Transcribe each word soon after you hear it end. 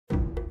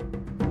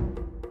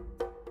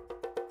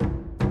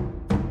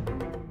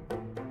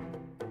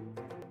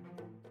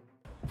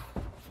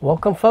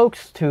Welcome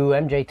folks to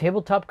MJ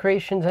Tabletop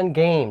Creations and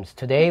Games.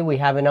 Today we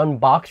have an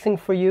unboxing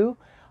for you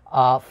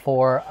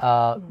for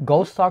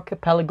Ghost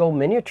Archipelago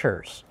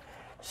miniatures.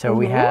 So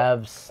we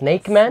have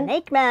snakemen.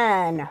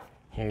 Snakemen.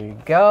 Here you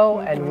go.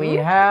 And we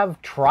have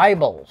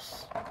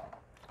tribals.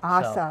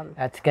 Awesome. So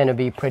that's going to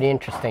be pretty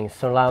interesting.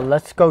 So now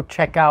let's go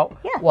check out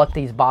what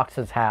these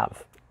boxes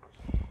have.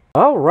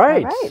 All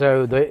right.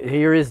 So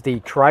here is the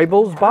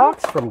tribals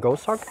box from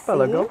Ghost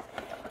Archipelago.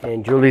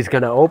 And Julie's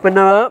going to open it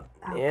up.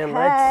 Okay. And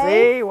let's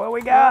see what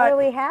we got.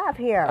 What do we have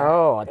here?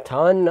 Oh, a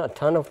ton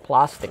of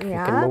plastic.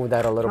 Yeah. You can move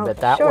that a little bit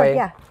that way.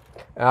 Yeah.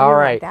 All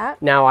right.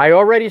 Like now, I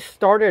already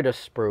started a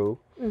sprue.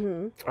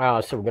 So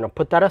we're going to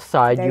put that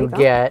aside. There you you go.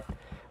 get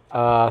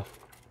 5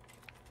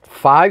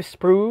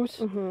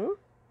 sprues.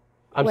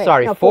 I'm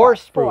sorry, no, 4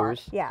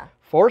 sprues. 4. Yeah.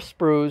 4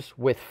 sprues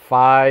with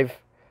 5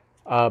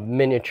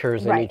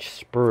 miniatures in each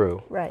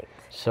sprue. Right.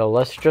 So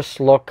let's just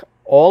look.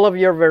 All of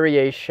your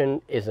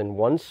variation is in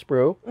 1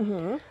 sprue.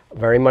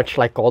 Very much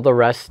like all the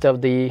rest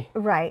of the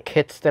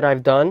kits that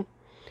I've done.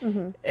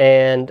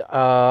 And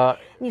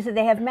you said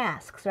they have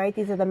masks, right?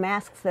 These are the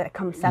masks that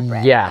come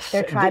separate. yes.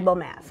 They're tribal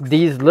masks.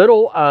 These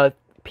little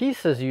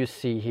pieces you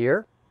see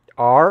here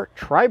are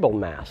tribal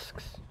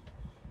masks.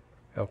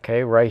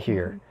 Okay, right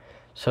here.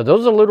 So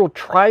those are little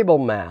tribal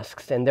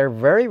masks, and they're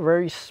very,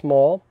 very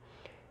small.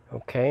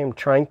 Okay, I'm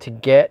trying to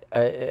get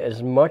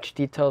as much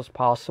detail as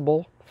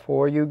possible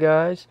for you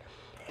guys.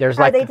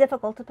 Are they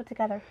difficult to put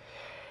together?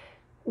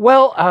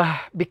 Well,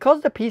 because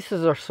the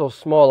pieces are so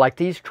small, like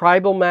these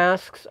tribal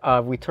masks,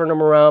 we turn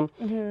them around,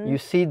 you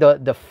see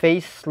the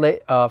face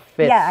slit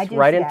fits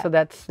right into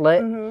that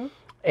slit.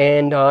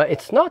 And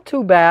it's not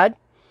too bad,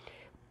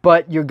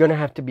 but you're going to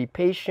have to be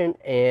patient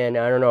and,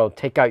 I don't know,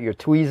 take out your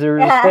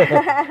tweezers.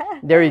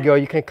 There you go.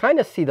 You can kind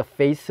of see the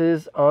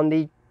faces on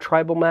the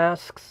tribal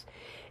masks.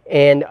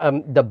 And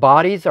the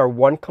bodies are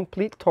 1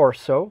 complete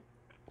torso.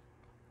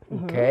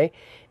 Okay.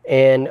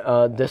 And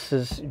this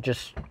is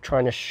just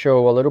trying to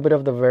show a little bit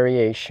of the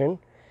variation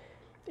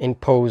in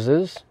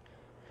poses.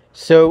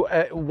 So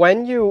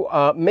when you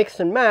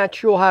mix and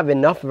match, you'll have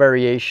enough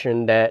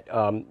variation that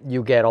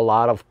you get a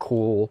lot of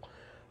cool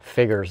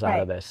figures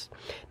out of this.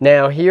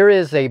 Now here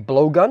is a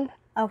blowgun.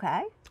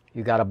 Okay.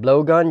 You got a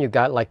blowgun. You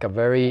got like a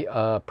very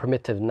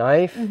primitive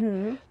knife.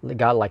 You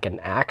got like an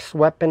axe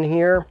weapon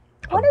here.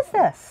 What is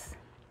this?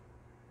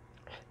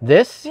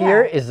 This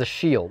here is a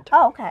shield.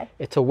 Oh, okay.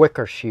 It's a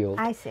wicker shield.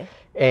 I see.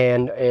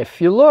 And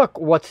if you look,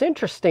 what's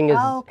interesting is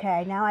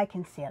okay, now I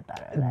can see it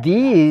better.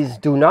 These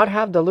do not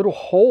have the little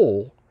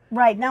hole.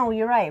 Right, no,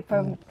 you're right,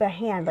 for the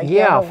hand. Like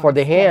for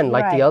the hand,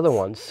 like the other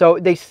ones. So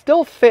they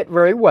still fit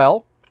very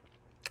well,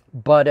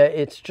 but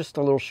it's just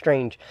a little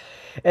strange.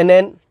 And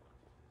then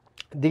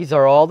these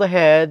are all the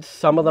heads.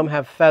 Some of them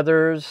have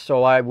feathers,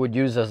 so I would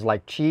use as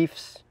like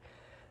chiefs.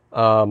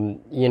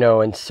 You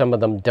know, and some of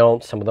them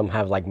don't. Some of them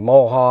have like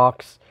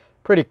mohawks.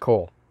 Pretty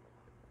cool.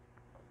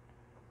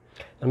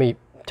 Let me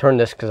turn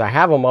this because I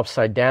have them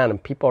upside down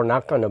and people are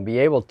not going to be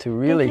able to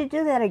really... Did you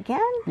do that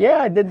again? Yeah,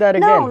 I did that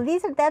again. No,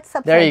 that's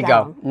upside down. There you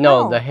go.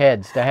 No, the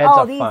heads. The heads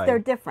are fine. Oh, they're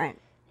different.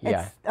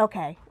 Yeah.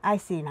 Okay, I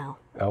see now.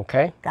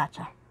 Okay.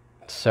 Gotcha.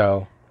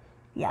 So,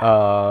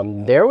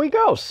 there we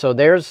go. So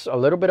there's a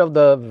little bit of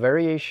the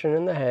variation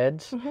in the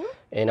heads.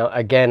 And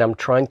again, I'm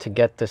trying to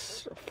get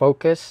this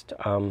focused.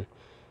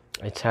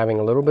 It's having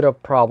a little bit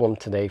of problem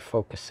today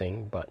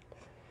focusing, but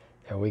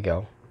there we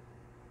go.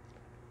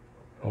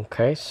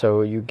 Okay,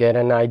 so you get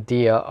an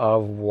idea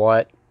of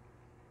what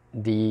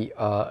the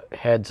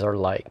heads are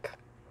like.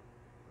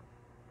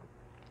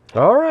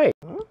 All right.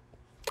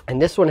 And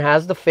this one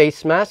has the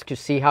face mask. You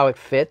see how it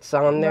fits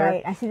on there?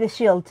 Right. I see the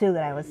shield too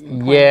that I was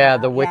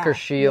the wicker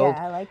shield.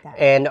 Yeah, I like that.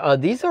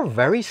 And these are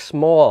very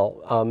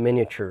small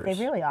miniatures.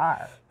 They really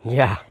are.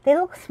 Yeah. They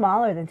look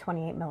smaller than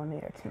 28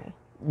 millimeter to me.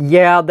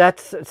 Yeah,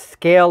 that's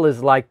scale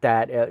is like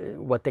that,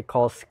 what they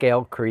call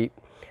scale creep.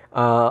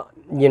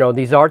 You know,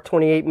 these are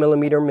 28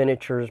 millimeter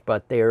miniatures,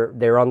 but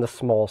they're on the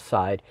small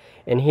side.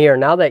 And here,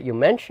 now that you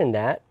mentioned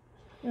that,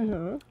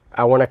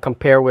 I want to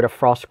compare with a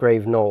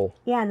Frostgrave Knoll.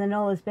 Yeah, and the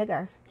knoll is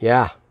bigger.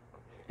 Yeah.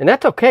 And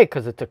that's okay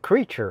because it's a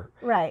creature.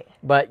 Right.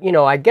 But, you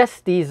know, I guess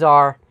these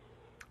are,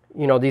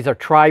 you know, these are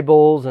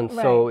tribals. And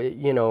so,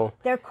 you know.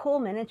 They're cool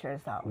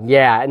miniatures, though.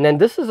 Yeah. And then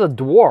this is a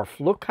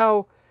dwarf. Look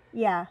how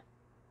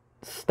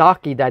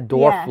stocky that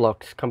dwarf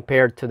looks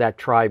compared to that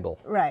tribal.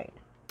 Right.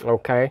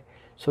 Okay.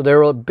 So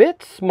they're a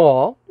bit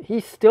small.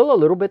 He's still a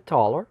little bit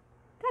taller.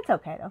 That's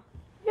okay, though.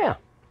 Yeah.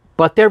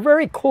 But they're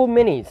very cool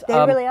minis. They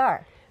really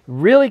are.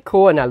 Really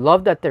cool. And I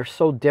love that they're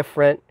so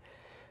different.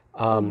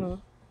 Kind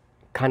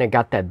of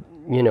got that,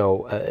 you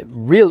know,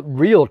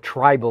 real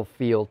tribal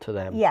feel to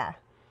them. Yeah.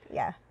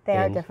 Yeah. They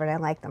are different. I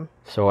like them.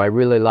 So I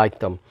really like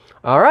them.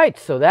 All right.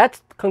 So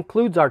that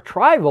concludes our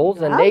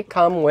tribals. And they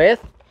come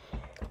with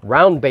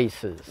round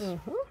bases.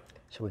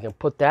 So we can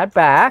put that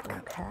back.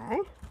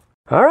 Okay.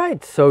 All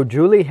right, so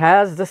Julie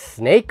has the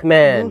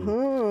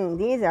snakemen.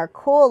 These are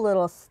cool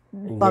little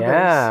buggers.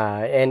 Yeah,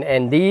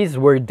 and these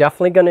we're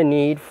definitely going to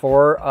need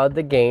for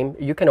the game.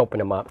 You can open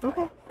them up.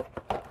 Okay.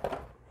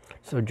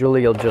 So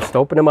Julie will just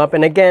open them up.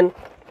 And again,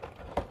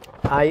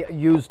 I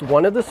used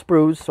one of the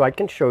sprues so I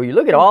can show you.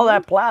 Look at all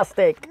that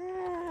plastic.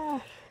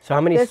 So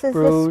how many sprues? This is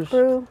the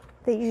sprue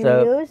that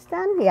you used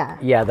then? Yeah.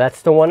 Yeah,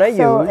 that's the one I used.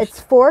 So it's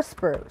 4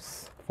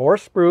 sprues. 4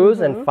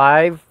 sprues and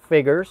 5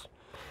 figures.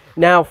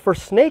 Now for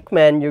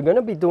snakemen, you're going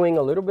to be doing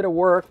a little bit of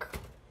work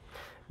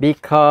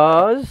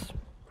because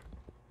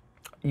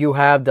you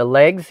have the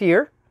legs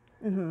here.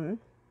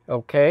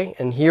 Okay,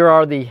 and here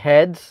are the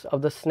heads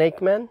of the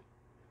snakemen.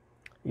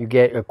 You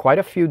get quite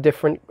a few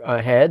different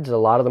heads, a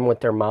lot of them with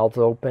their mouths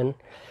open.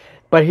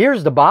 But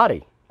here's the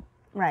body.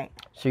 Right.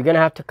 So you're going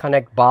to have to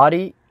connect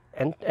body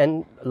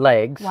and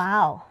legs.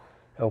 Wow.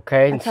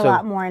 Okay. That's a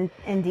lot more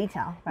in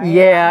detail, right?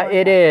 Yeah,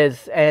 it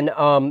is. And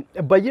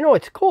but you know,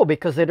 it's cool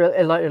because it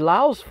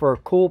allows for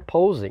cool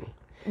posing.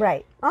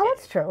 Right. Oh,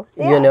 that's true.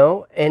 Yeah. You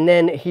know, and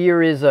then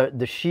here is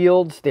the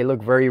shields. They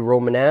look very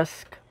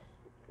Romanesque.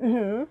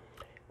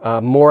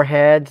 More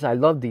heads. I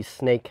love these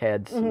snake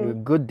heads.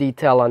 Good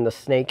detail on the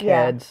snake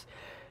heads.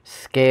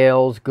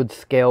 Scales, good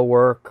scale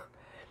work.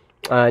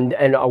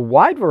 And a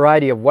wide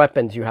variety of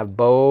weapons. You have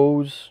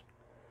bows.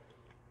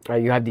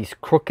 You have these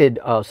crooked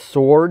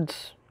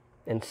swords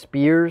and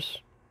spears.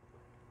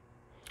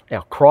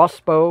 A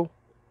crossbow.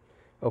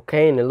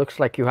 Okay, and it looks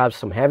like you have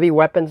some heavy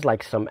weapons,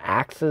 like some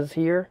axes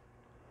here.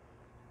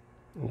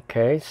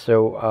 Okay,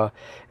 so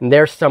and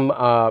there's some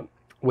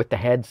with the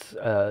heads,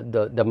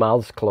 the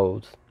mouths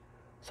closed.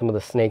 Some of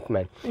the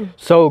snakemen.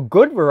 So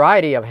good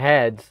variety of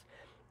heads,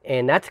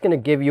 and that's going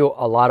to give you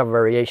a lot of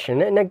variation.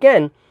 And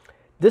again,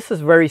 this is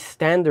very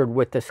standard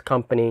with this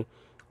company.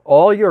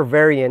 All your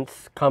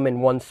variants come in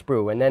one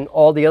sprue, and then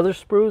all the other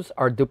sprues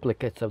are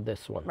duplicates of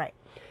this one. Right.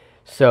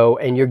 So,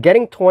 and you're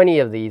getting 20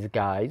 of these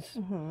guys.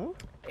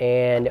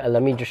 And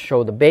let me just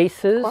show the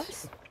bases. Of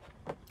course.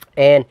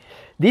 And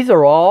these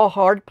are all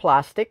hard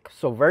plastic,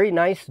 so very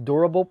nice,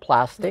 durable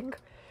plastic.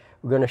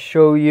 We're going to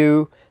show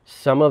you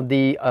some of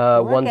the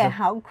ones. Look at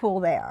how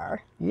cool they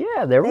are.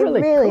 Yeah, they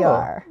really cool.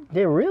 Are.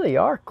 They really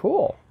are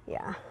cool.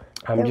 Yeah.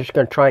 I'm just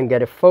going to try and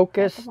get it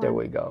focused. There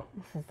we go.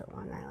 This is the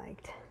one I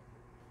liked.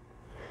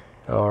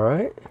 All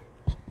right.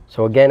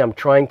 So again, I'm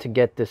trying to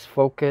get this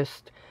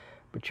focused,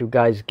 but you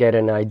guys get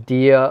an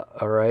idea.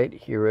 All right,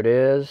 here it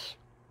is.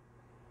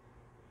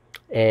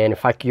 And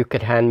if you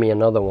could hand me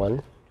another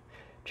one,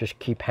 just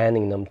keep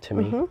handing them to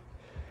me.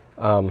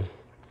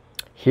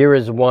 Here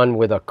is one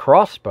with a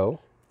crossbow.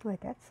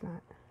 Wait, that's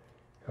not.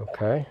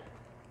 Okay.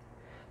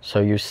 So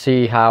you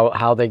see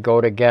how they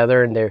go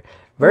together, and they're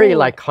very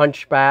like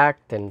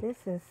hunchbacked. And this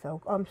is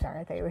so. Oh, I'm sorry.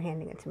 I thought you were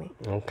handing it to me.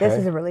 Okay. This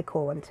is a really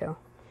cool one too.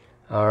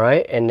 All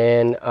right, and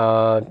then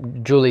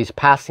Julie's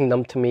passing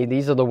them to me.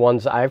 These are the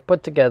ones I've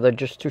put together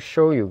just to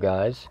show you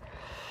guys.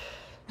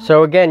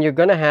 So again, you're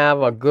going to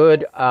have a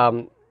good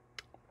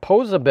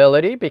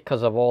posability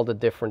because of all the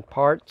different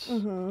parts.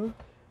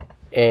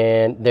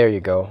 And there you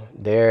go.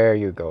 There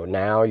you go.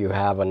 Now you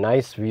have a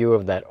nice view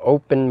of that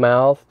open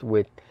mouth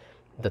with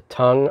the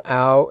tongue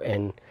out,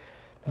 and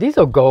these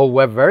will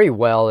go very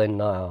well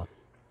in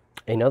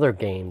other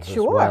games as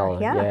well.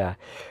 Yeah.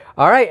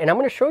 All right, and I'm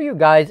going to show you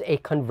guys a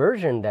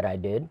conversion that I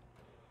did.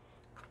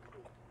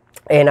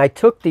 And I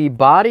took the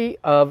body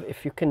of,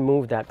 if you can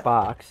move that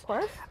box. Of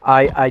course.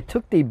 I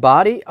took the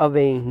body of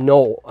a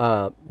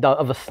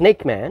of a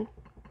snake man.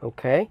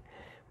 Okay,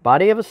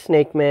 body of a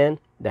snake man,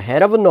 the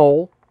head of a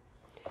gnoll,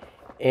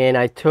 and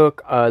I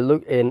took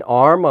an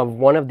arm of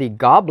one of the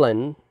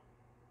goblin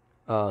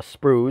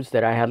sprues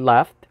that I had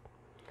left,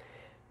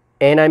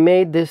 and I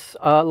made this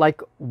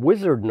like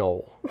wizard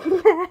gnoll.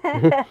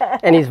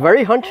 And he's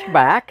very hunched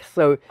back,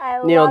 so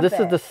this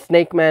is the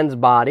snake man's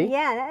body.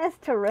 Yeah, that's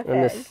terrific.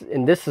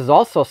 And this is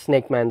also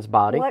snake man's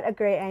body. What a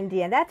great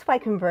idea. That's why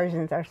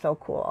conversions are so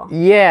cool.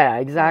 Yeah,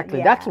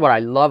 exactly. That's what I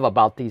love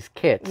about these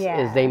kits,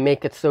 is they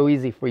make it so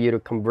easy for you to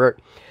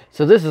convert.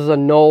 So this is a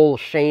gnoll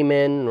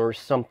shaman or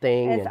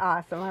something. It's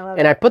awesome. I love it.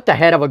 And I put the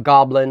head of a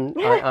goblin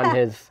on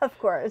his... Of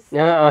course.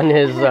 On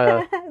his...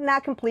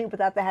 Not complete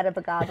without the head of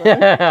a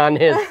goblin. On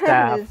his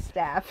staff. On his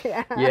staff,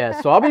 yeah. Yeah,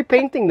 so I'll be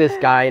painting this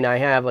guy, and I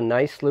have a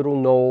nice little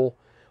gnoll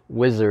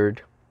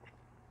wizard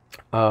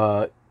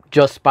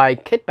just by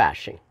kit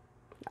bashing.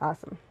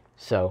 Awesome.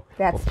 So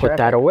That's we'll put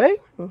that away.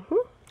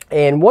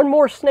 And one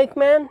more snake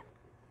man.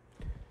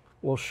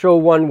 We'll show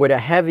one with a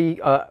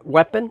heavy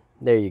weapon.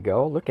 There you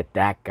go. Look at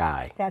that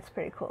guy. That's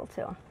pretty cool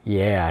too.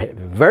 Yeah,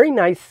 very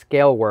nice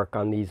scale work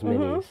on these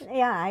minis.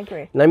 Yeah, I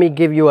agree. Let me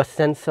give you a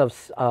sense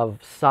of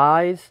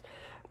size.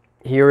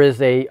 Here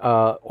is a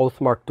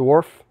Oathmark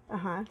dwarf.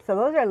 So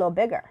those are a little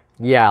bigger.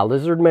 Yeah,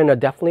 lizardmen are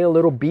definitely a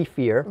little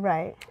beefier.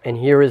 Right. And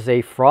here is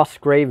a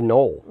Frostgrave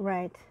gnoll.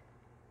 Right.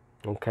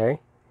 Okay.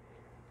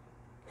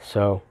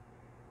 So,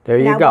 there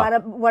you go. Now,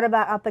 what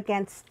about up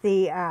against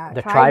the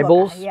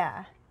tribals?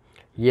 Yeah.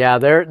 Yeah,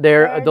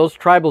 those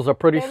tribals are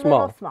pretty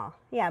small. Little small.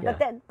 Yeah,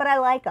 but I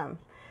like them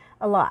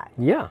a lot.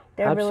 Yeah,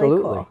 they're absolutely.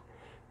 Really cool.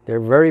 They're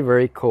very,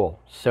 very cool.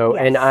 So,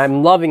 and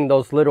I'm loving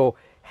those little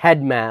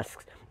head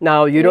masks.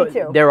 Now,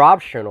 they're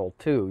optional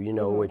too,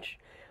 which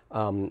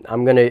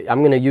I'm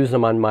gonna use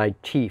them on my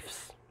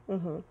chiefs.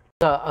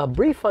 A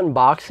brief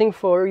unboxing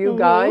for you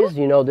guys.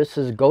 You know, this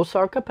is Ghost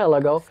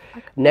Archipelago.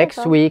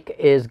 Next week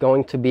is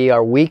going to be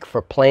our week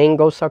for playing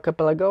Ghost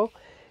Archipelago.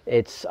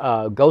 It's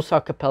Ghost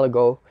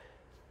Archipelago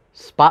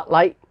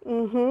Spotlight.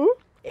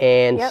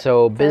 And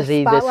so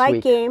busy this week.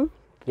 Spotlight game.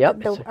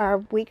 Yep. Our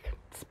week.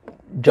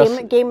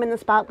 Just game in the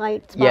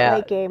spotlight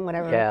game,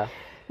 whatever. Yeah.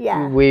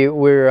 Yeah.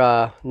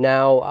 We're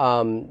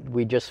now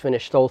we just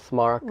finished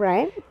Oathmark.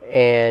 Right.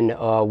 And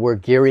we're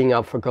gearing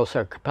up for Ghost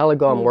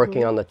Archipelago. I'm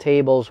working on the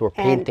tables. We're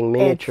painting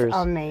miniatures. It's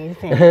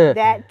amazing.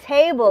 That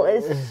table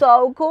is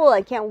so cool.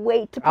 I can't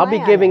wait to play I'll be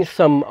giving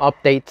some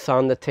updates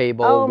on the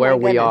table, where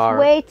we are.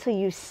 Wait till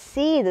you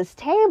see this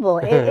table.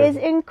 It is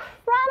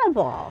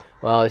incredible.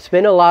 Well, it's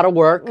been a lot of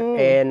work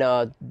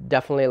and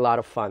definitely a lot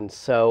of fun.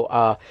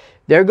 So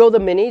there go the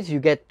minis. You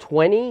get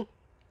 20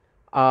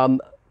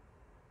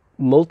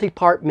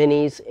 multi-part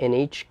minis in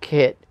each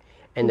kit.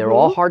 And they're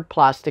all hard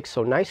plastic,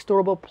 so nice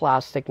durable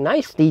plastic,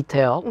 nice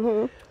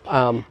detail.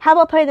 How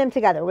about putting them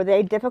together? Were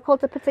they difficult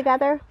to put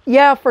together?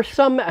 Yeah, for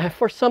some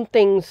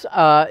things,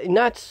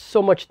 not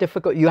so much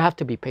difficult. You have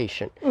to be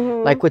patient.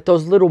 Like with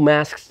those little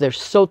masks, they're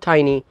so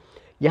tiny.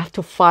 You have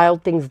to file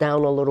things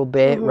down a little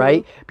bit,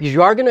 right? Because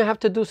you are going to have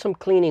to do some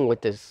cleaning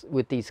with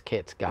these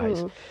kits, guys.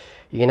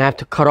 You're going to have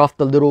to cut off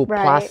the little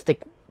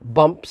plastic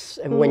bumps,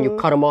 and when you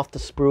cut them off the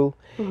sprue,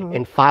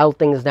 and file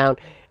things down.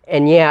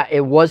 And yeah,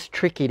 it was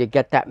tricky to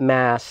get that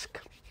mask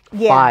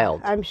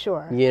filed. I'm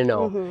sure. You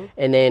know,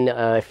 and then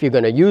if you're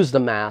going to use the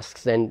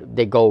masks, then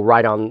they go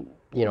right on,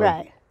 you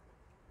know,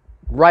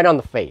 right on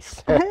the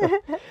face.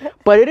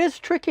 But it is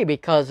tricky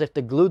because if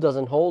the glue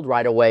doesn't hold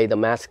right away, the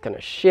mask's going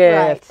to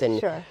shift,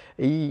 and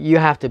you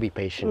have to be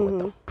patient with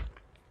them.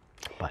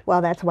 But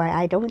well, that's why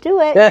I don't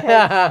do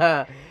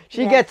it.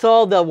 She gets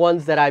all the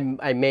ones that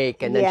I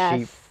make, and then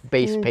she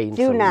base paints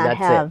them. Do not That's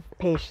have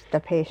the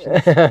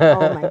patience.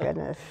 Oh my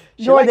goodness.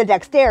 Nor the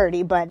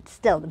dexterity, but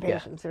still the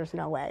patience. There's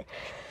no way.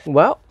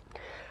 Well,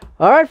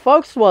 all right,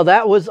 folks. Well,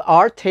 that was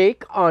our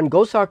take on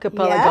Ghost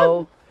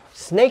Archipelago,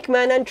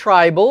 Snakemen, and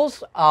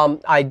Tribals.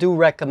 I do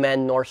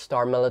recommend North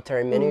Star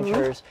military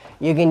miniatures.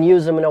 You can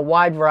use them in a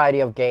wide variety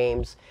of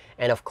games,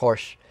 and of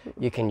course,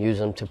 you can use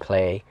them to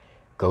play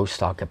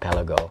Ghost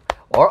Archipelago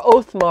or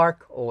Oathmark,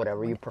 or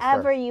whatever you prefer.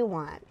 Whatever you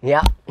want.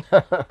 Yeah.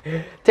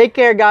 Take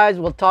care, guys.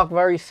 We'll talk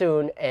very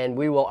soon, and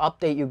we will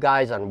update you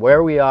guys on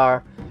where we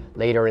are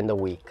later in the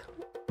week.